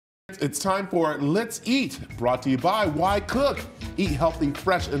It's time for Let's Eat, brought to you by Why Cook. Eat healthy,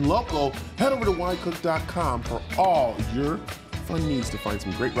 fresh, and local. Head over to whycook.com for all your fun needs to find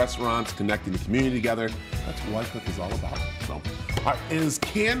some great restaurants, connecting the community together. That's what Why Cook is all about. So, all right, it is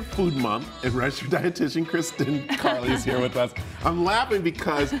Canned Food Month, and registered dietitian Kristen Carly is here with us. I'm laughing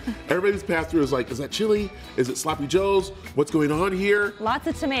because everybody's passed through is like, is that chili? Is it Sloppy Joe's? What's going on here? Lots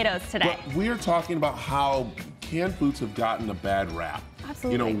of tomatoes today. But we're talking about how canned foods have gotten a bad rap.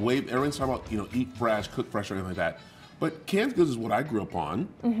 Absolutely. You know, everyone's talking about, eat fresh, cook fresh, or anything like that. But canned goods is what I grew up on.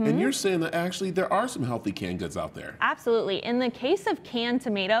 And you're saying that actually there are some healthy canned goods out there. Absolutely. In the case of canned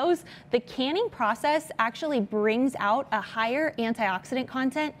tomatoes, the canning process actually brings out a higher antioxidant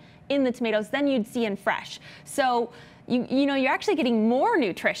content in the tomatoes than you'd see in fresh. So, you're actually getting more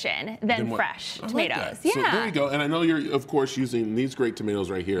nutrition than fresh tomatoes. Like yeah. So there you go. And I know you're, of course, using these great tomatoes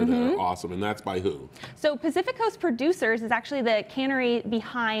right here that are awesome. And that's by who? So Pacific Coast Producers is actually the cannery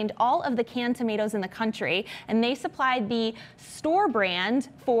behind all of the canned tomatoes in the country. And they supplied the store brand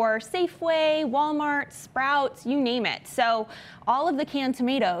for Safeway, Walmart, Sprouts, you name it. So all of the canned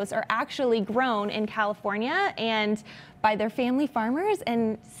tomatoes are actually grown in California and by their family farmers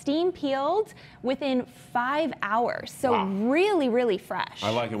and steam peeled within 5 hours. So really, really fresh. I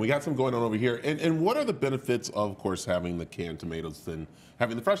like it. We got some going on over here. And what are the benefits of course, having the canned tomatoes than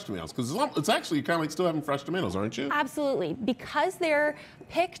having the fresh tomatoes? Because it's actually kind of like still having fresh tomatoes, aren't you? Absolutely. Because they're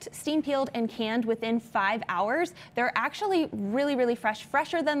picked, steam peeled, and canned within 5 hours, they're actually really, really fresh,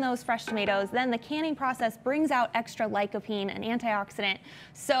 fresher than those fresh tomatoes. Then the canning process brings out extra lycopene, an antioxidant,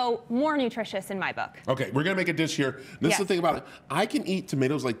 so more nutritious in my book. Okay, we're gonna make a dish here. This is the thing about it. I can eat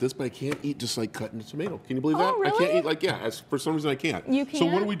tomatoes like this, but I can't eat just like cutting a tomato. Can you believe that? Really? I can't eat like, for some reason I can't. You can? So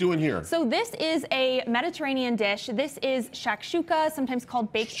what are we doing here? So this is a Mediterranean dish. This is shakshuka, sometimes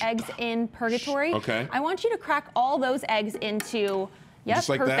called baked eggs in Purgatory. Okay. I want you to crack all those eggs into, just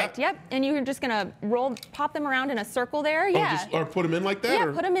like perfect. That? Yep, and you're just gonna pop them around in a circle there. Or put them in like that? Yeah,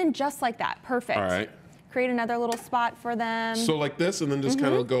 or? Put them in just like that. Perfect. All right. Create another little spot for them. So like this, and then just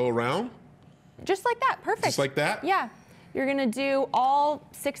kind of go around? Just like that, perfect. Just like that? Yeah. You're gonna do all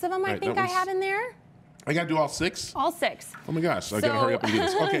 6 of them, I think I have in there. I gotta do all 6? All 6. Oh my gosh, I gotta hurry up and do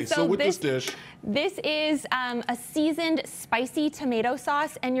this. Okay, so with this dish. This is a seasoned spicy tomato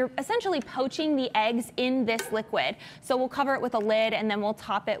sauce, and you're essentially poaching the eggs in this liquid. So we'll cover it with a lid, and then we'll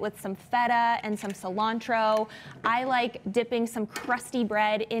top it with some feta and some cilantro. I like dipping some crusty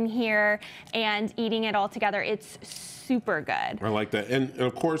bread in here and eating it all together. It's super good. I like that. And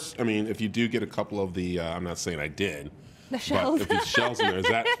of course, I mean, if you do get a couple of the, I'm not saying I did, the shells. But if there's shells in there, is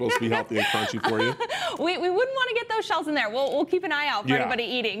that supposed to be healthy and crunchy for you? We wouldn't want to get those shells in there. We'll keep an eye out for anybody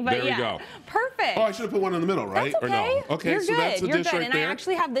eating. But there we go. Perfect. Oh, I should have put one in the middle, right? That's okay. Or no? Okay, You're so good. that's the dish right and there. I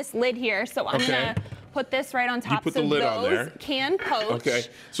actually have this lid here, so I'm gonna put this right on top. You put the lid on there. Can poach. Okay.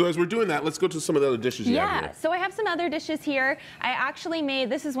 So as we're doing that, let's go to some of the other dishes you have here. So I have some other dishes here. I actually made,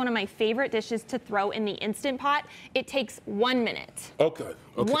 this is one of my favorite dishes to throw in the Instant Pot. It takes 1 minute. Okay.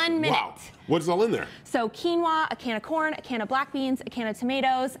 1 minute. Wow. What's all in there? So quinoa, a can of corn, a can of black beans, a can of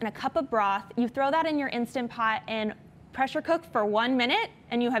tomatoes, and a cup of broth. You throw that in your Instant Pot and pressure cook for 1 minute,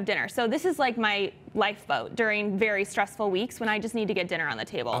 and you have dinner. So this is like my lifeboat during very stressful weeks when I just need to get dinner on the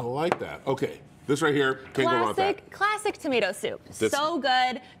table. I like that. Okay. This right here, can't go wrong with that. Classic tomato soup. So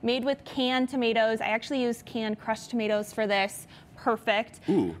good, made with canned tomatoes. I actually use canned crushed tomatoes for this. Perfect.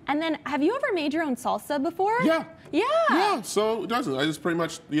 Ooh. And then, have you ever made your own salsa before? Yeah. Yeah. Yeah, so it doesn't. I just pretty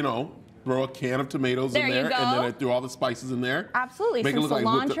much, throw a can of tomatoes in there, and then I threw all the spices in there. Absolutely. Make some it look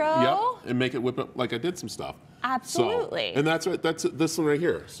cilantro. Like and make it whip up like I did some stuff. Absolutely. So, and that's this one right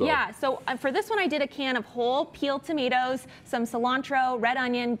here. So. Yeah, so for this one I did a can of whole peeled tomatoes, some cilantro, red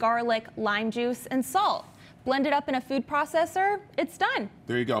onion, garlic, lime juice, and salt. Blend it up in a food processor, it's done.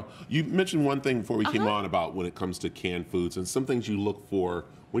 There you go. You mentioned one thing before we came on about when it comes to canned foods and some things you look for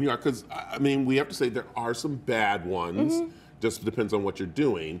when you are, because I mean, we have to say there are some bad ones, just depends on what you're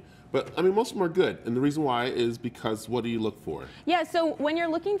doing. But, I mean, most of them are good. And the reason why is because what do you look for? Yeah, so when you're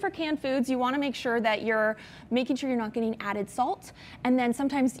looking for canned foods, you want to make sure that you're making sure you're not getting added salt. And then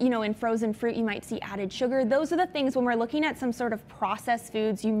sometimes, in frozen fruit, you might see added sugar. Those are the things when we're looking at some sort of processed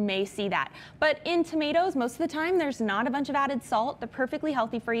foods, you may see that. But in tomatoes, most of the time, there's not a bunch of added salt. They're perfectly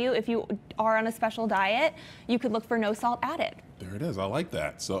healthy for you. If you are on a special diet, you could look for no salt added. There it is. I like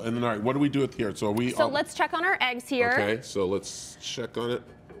that. So, and then, all right, what do we do with here? So, let's check on our eggs here. Okay, so let's check on it.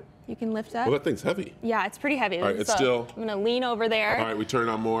 You can lift up. Well, that thing's heavy. Yeah, it's pretty heavy. All right, it's still. I'm gonna lean over there. All right, we turn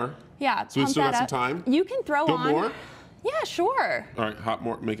on more. Yeah, so we still got some time. You can throw on more. Yeah, sure. All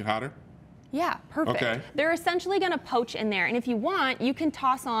right, make it hotter. Yeah, perfect. Okay. They're essentially going to poach in there, and if you want, you can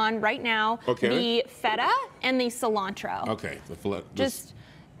toss on right now the feta and the cilantro. Okay, the fillet. Just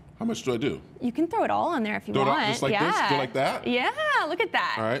How much do I do? You can throw it all on there if you Throw it want. out just like this? Go like that? Yeah, look at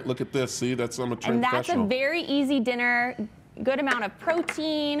that. All right, look at this. See, I'm a trained And that's professional. a very easy dinner. Good amount of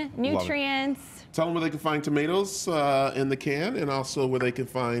protein, nutrients. Tell them where they can find tomatoes in the can, and also where they can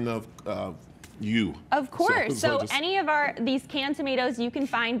find you. Of course. So just... any of these canned tomatoes, you can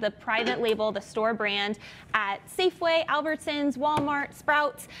find the private label, the store brand, at Safeway, Albertsons, Walmart,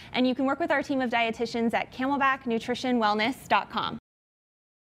 Sprouts, and you can work with our team of dietitians at camelbacknutritionwellness.com.